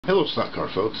Hello slot car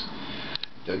folks,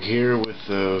 Doug here with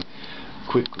a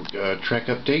quick track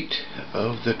update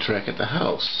of the track at the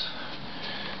house.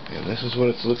 And this is what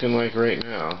it's looking like right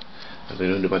now. I've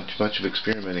been doing a bunch of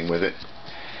experimenting with it.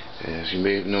 As you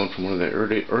may have known from one of the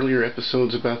earlier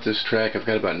episodes about this track, I've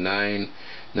got about nine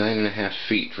and a half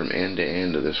feet from end to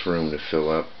end of this room to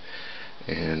fill up.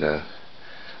 And I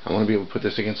want to be able to put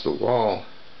this against the wall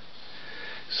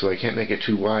so I can't make it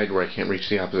too wide where I can't reach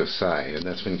the opposite side. And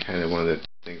that's been kind of one of the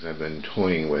things I've been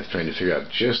toying with, trying to figure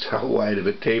out just how wide of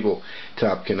a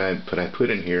tabletop can I put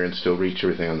in here and still reach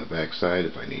everything on the back side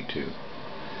if I need to.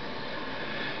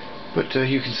 But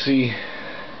you can see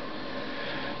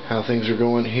how things are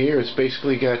going here. It's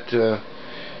basically got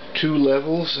 2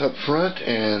 levels up front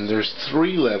and there's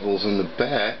 3 levels in the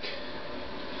back.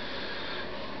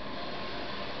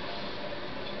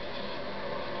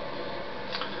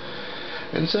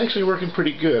 And it's actually working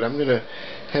pretty good. I'm going to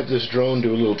have this drone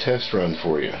do a little test run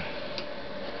for you.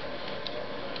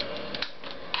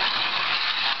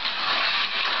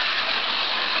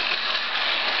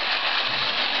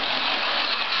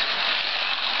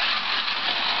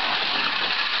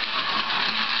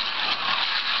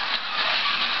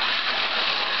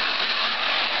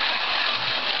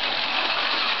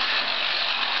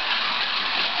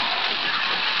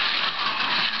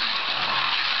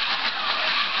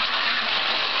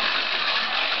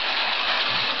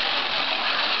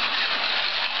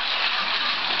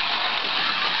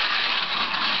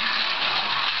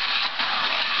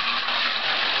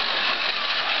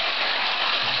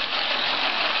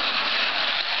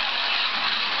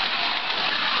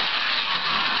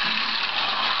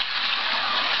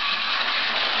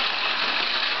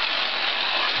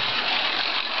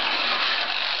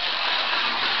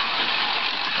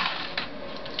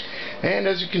 And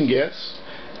as you can guess,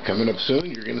 coming up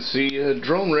soon, you're going to see a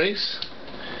drone race.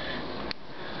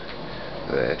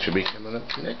 That should be coming up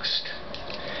next.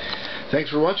 Thanks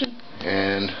for watching,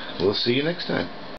 and we'll see you next time.